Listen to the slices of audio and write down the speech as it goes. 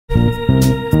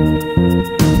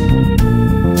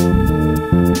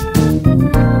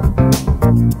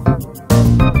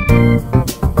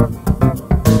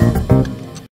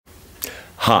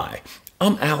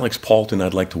Alex Paulton.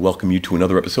 I'd like to welcome you to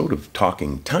another episode of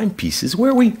Talking Timepieces,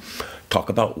 where we talk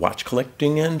about watch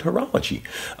collecting and horology.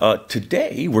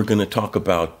 Today, we're going to talk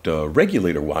about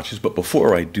regulator watches, but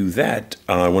before I do that,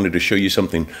 I wanted to show you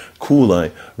something cool I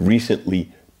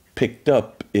recently picked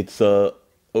up. It's a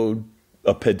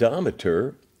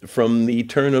pedometer from the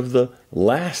turn of the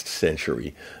last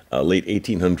century, late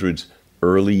 1800s,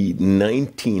 early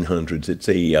 1900s. It's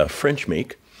a French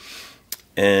make.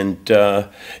 And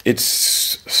it's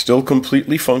still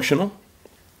completely functional.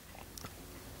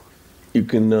 You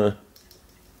can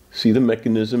see the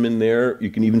mechanism in there. You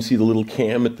can even see the little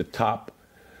cam at the top.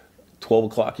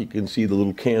 12 o'clock, you can see the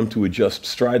little cam to adjust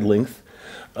stride length.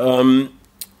 I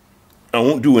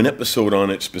won't do an episode on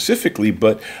it specifically,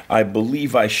 but I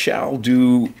believe I shall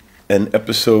do an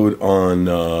episode on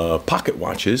pocket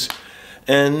watches.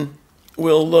 And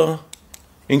we'll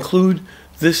include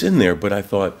this in there. But I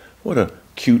thought, what a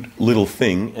cute little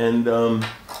thing, and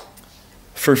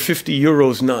for 50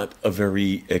 euros, not a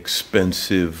very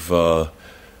expensive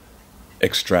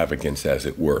extravagance, as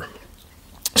it were.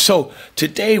 So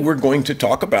today we're going to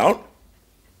talk about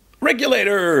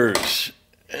regulators,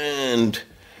 and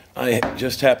I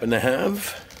just happen to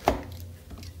have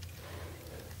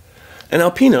an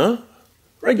Alpina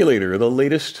regulator. The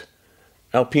latest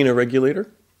Alpina regulator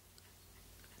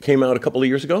came out a couple of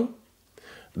years ago.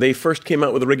 They first came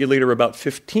out with a regulator about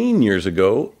 15 years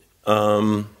ago,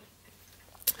 and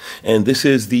this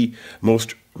is the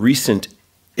most recent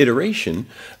iteration.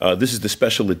 This is the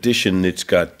special edition. It's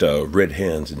got red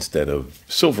hands instead of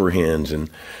silver hands and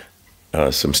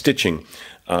some stitching.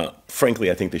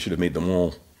 Frankly, I think they should have made them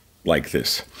all like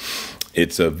this.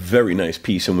 It's a very nice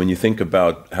piece, and when you think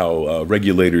about how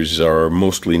regulators are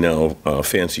mostly now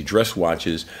fancy dress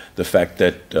watches, the fact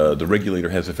that the regulator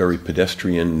has a very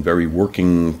pedestrian, very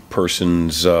working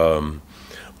person's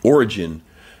origin,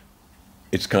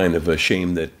 it's kind of a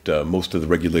shame that most of the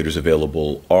regulators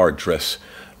available are dress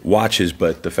watches,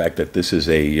 but the fact that this is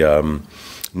a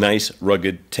nice,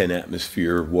 rugged,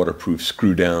 10-atmosphere, waterproof,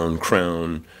 screw-down,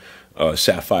 crown,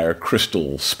 sapphire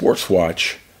crystal sports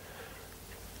watch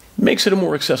makes it a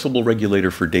more accessible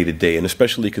regulator for day-to-day, and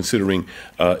especially considering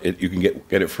you can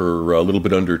get it for a little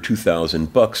bit under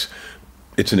 $2,000.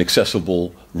 It's an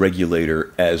accessible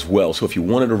regulator as well. So if you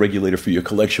wanted a regulator for your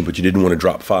collection, but you didn't want to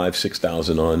drop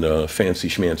 $5,000-6,000 on a fancy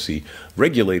schmancy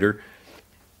regulator,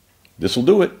 this will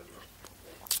do it.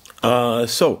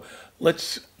 So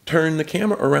let's turn the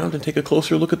camera around and take a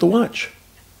closer look at the watch.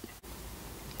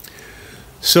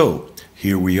 So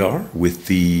here we are with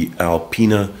the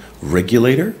Alpina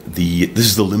regulator. This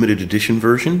is the limited edition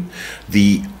version.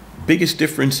 The biggest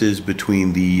differences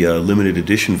between the limited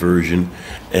edition version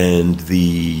and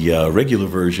the regular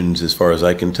versions, as far as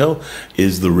I can tell,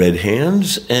 is the red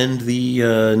hands and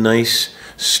the nice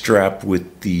strap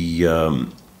with the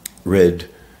red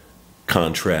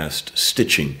contrast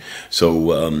stitching.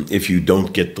 So if you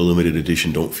don't get the limited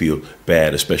edition, don't feel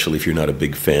bad, especially if you're not a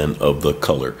big fan of the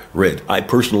color red. I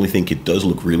personally think it does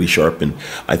look really sharp, and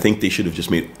I think they should have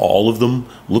just made all of them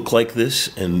look like this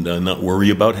and not worry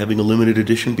about having a limited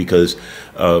edition, because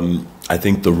I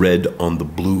think the red on the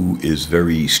blue is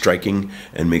very striking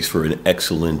and makes for an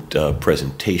excellent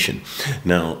presentation.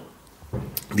 Now,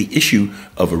 the issue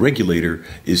of a regulator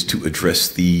is to address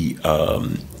the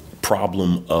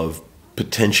problem of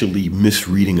potentially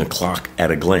misreading a clock at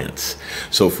a glance.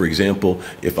 So, for example,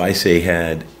 if I say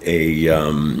had a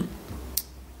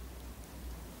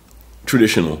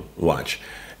traditional watch,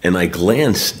 and I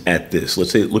glance at this,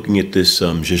 let's say looking at this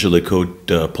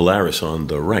Jaeger-LeCoultre Polaris on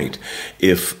the right,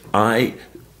 if I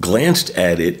glanced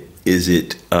at it, is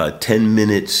it 10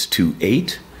 minutes to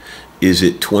 8? Is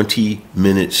it 20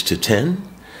 minutes to 10?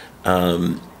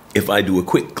 If I do a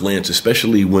quick glance,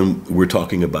 especially when we're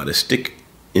talking about a stick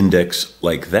index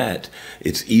like that,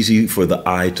 it's easy for the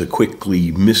eye to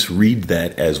quickly misread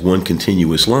that as one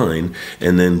continuous line,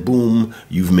 and then boom,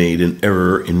 you've made an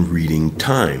error in reading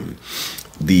time.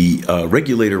 The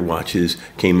regulator watches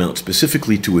came out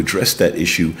specifically to address that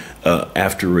issue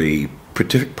after a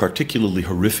particularly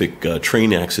horrific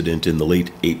train accident in the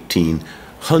late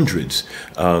 1800s.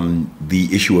 The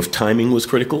issue of timing was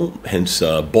critical, hence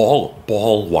ball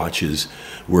watches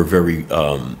were very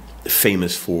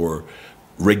famous for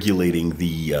regulating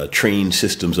the train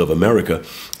systems of America,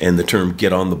 and the term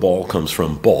 "get on the ball" comes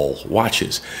from ball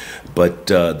watches. But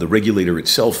the regulator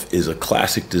itself is a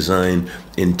classic design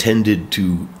intended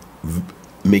to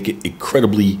make it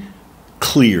incredibly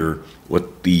clear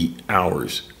what the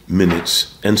hours,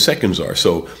 minutes, and seconds are.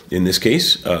 So in this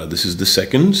case, this is the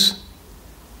seconds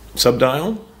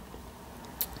subdial,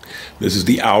 this is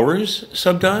the hours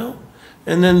subdial,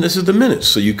 and then this is the minutes.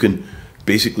 So you can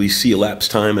basically see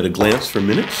elapsed time at a glance for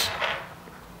minutes.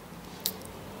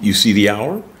 You see the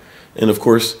hour, and of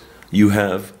course, you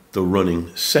have the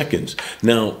running seconds.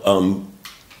 Now,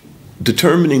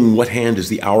 determining what hand is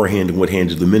the hour hand and what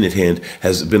hand is the minute hand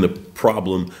has been a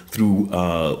problem through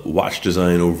watch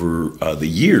design over the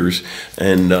years.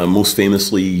 And most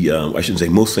famously, I shouldn't say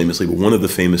most famously, but one of the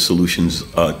famous solutions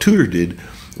Tudor did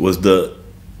was the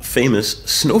famous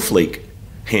snowflake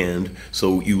hand.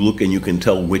 So you look and you can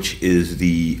tell which is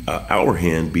the hour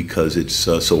hand because it's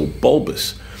so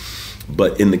bulbous.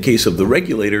 But in the case of the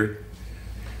regulator,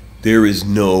 there is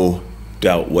no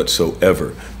doubt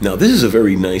whatsoever. Now, this is a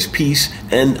very nice piece,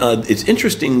 and it's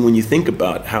interesting when you think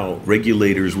about how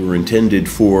regulators were intended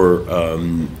for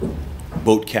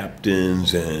boat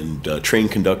captains and train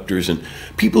conductors and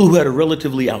people who had a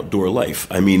relatively outdoor life.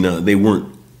 I mean, they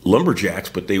weren't lumberjacks,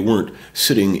 but they weren't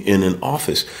sitting in an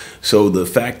office. So the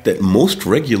fact that most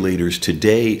regulators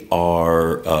today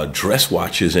are dress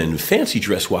watches, and fancy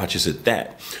dress watches at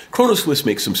that. Chrono-Swiss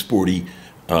makes some sporty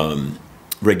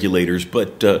regulators,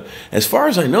 but as far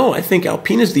as I know, I think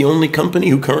Alpina is the only company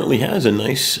who currently has a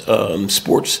nice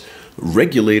sports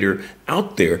regulator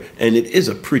out there, and it is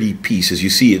a pretty piece. As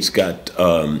you see, it's got,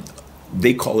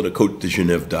 they call it a Côte de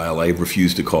Genève dial. I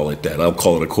refuse to call it that. I'll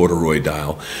call it a corduroy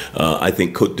dial. I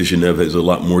think Côte de Genève has a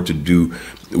lot more to do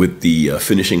with the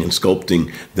finishing and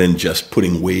sculpting than just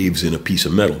putting waves in a piece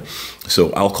of metal.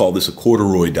 So I'll call this a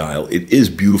corduroy dial. It is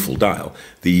beautiful dial.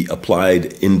 The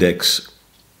applied index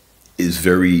is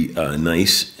very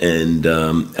nice, and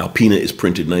Alpina is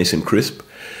printed nice and crisp.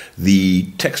 The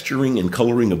texturing and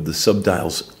coloring of the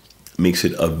subdials makes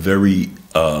it a very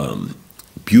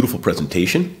beautiful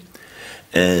presentation.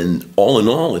 And all in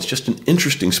all, it's just an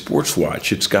interesting sports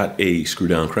watch. It's got a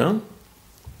screw-down crown.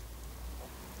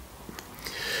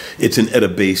 It's an ETA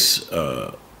base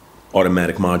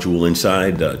automatic module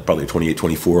inside, probably a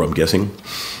 2824, I'm guessing.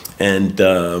 And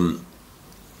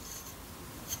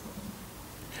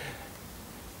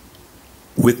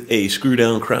with a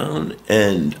screw-down crown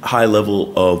and high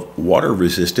level of water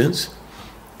resistance,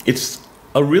 it's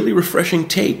a really refreshing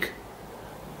take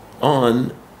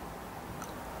on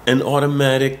an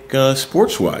automatic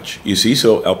sports watch. You see,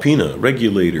 so Alpina,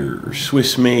 regulator,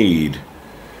 Swiss-made,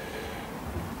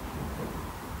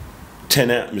 10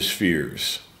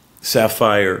 atmospheres,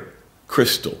 sapphire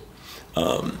crystal.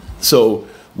 So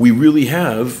we really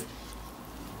have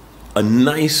a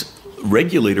nice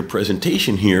regulator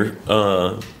presentation here,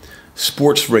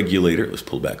 sports regulator. Let's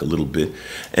pull back a little bit.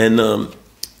 And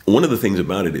one of the things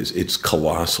about it is it's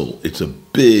colossal. It's a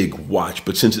big watch,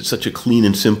 but since it's such a clean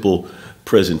and simple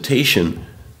presentation,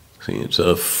 see, it's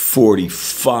a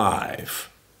 45.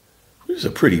 It's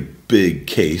a pretty big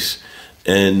case,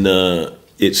 and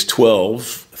it's 12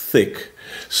 thick,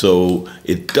 so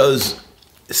it does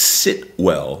sit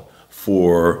well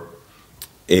for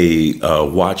a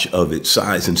watch of its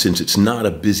size. And since it's not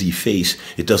a busy face,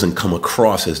 it doesn't come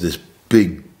across as this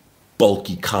big,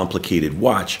 bulky, complicated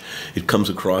watch. It comes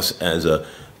across as a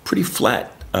pretty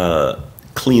flat,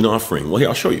 clean offering. Well, here,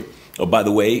 I'll show you. Oh, by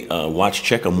the way, watch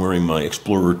check. I'm wearing my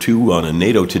Explorer 2 on a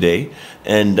NATO today.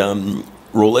 And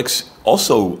Rolex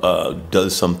also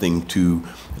does something to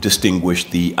distinguish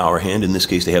the hour hand. In this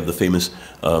case, they have the famous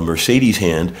Mercedes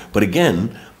hand. But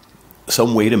again,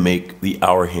 some way to make the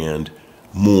hour hand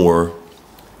more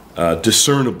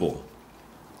discernible.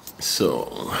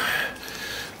 So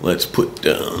let's put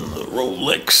down the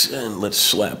Rolex and let's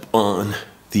slap on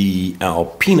the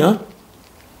Alpina.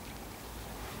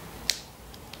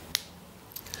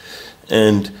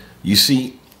 And you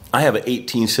see, I have an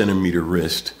 18 centimeter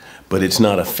wrist, but it's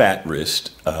not a fat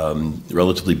wrist,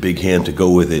 relatively big hand to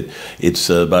go with it. It's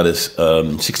about a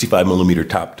 65 millimeter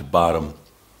top to bottom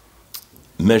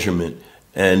measurement.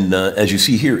 And as you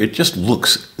see here, it just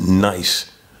looks nice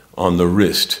on the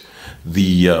wrist.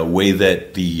 The way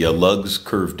that the lugs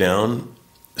curve down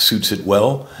suits it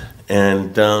well.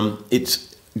 And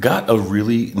it's got a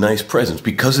really nice presence.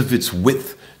 Because of its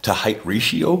width to height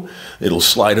ratio, it'll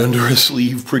slide under a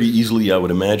sleeve pretty easily, I would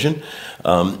imagine.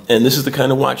 And this is the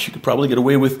kind of watch you could probably get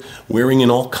away with wearing in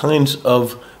all kinds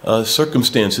of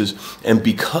circumstances. And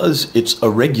because it's a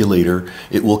regulator,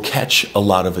 it will catch a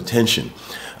lot of attention.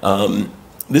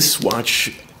 This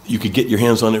watch, you could get your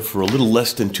hands on it for a little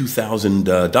less than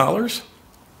 $2,000.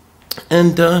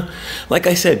 And like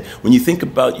I said, when you think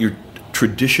about your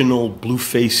traditional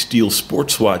blue-face steel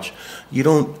sports watch, you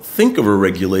don't think of a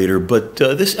regulator, but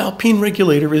this Alpine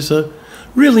regulator is a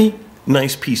really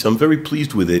nice piece. I'm very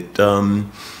pleased with it.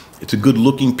 It's a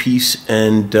good-looking piece,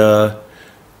 and yeah,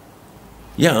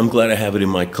 I'm glad I have it in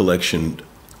my collection.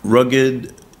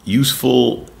 Rugged,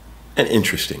 useful, and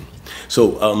interesting.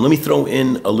 So let me throw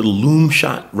in a little loom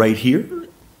shot right here.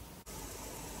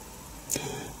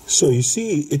 So you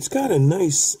see, it's got a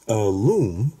nice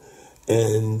loom,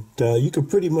 and you can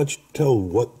pretty much tell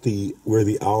where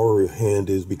the hour hand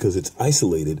is because it's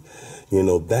isolated. You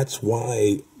know, that's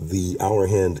why the hour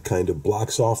hand kind of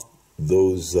blocks off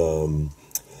those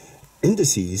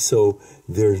indices, so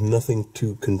there's nothing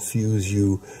to confuse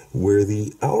you where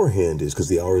the hour hand is, because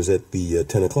the hour is at the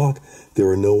 10 o'clock. There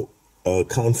are no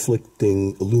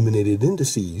conflicting illuminated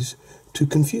indices to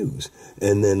confuse.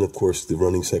 And then, of course, the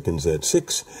running seconds at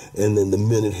 6, and then the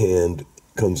minute hand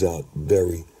comes out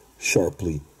very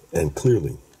sharply and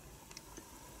clearly.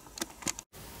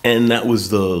 And that was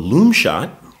the loom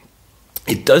shot.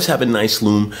 It does have a nice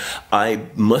loom. I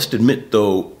must admit,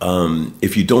 though,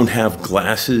 if you don't have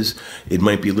glasses, it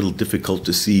might be a little difficult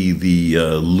to see the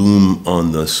loom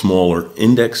on the smaller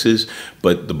indexes.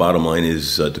 But the bottom line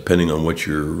is, depending on what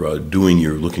you're doing,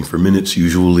 you're looking for minutes.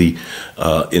 Usually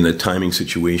in a timing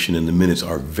situation, and the minutes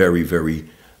are very, very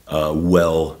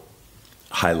well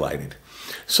highlighted.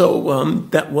 So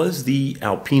that was the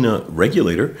Alpina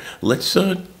Regulator. Let's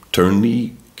turn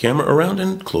the camera around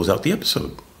and close out the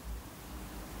episode.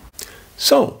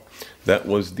 So, that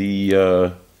was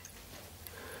the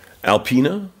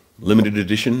Alpina limited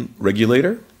edition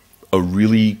regulator, a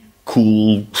really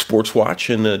cool sports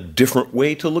watch and a different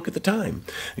way to look at the time.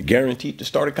 Guaranteed to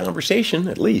start a conversation,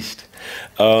 at least.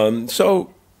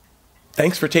 So,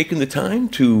 thanks for taking the time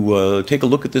to take a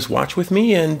look at this watch with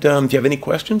me. And if you have any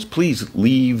questions, please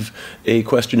leave a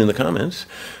question in the comments.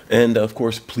 And, of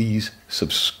course, please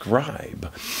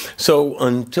subscribe. So,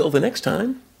 until the next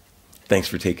time, thanks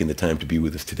for taking the time to be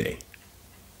with us today.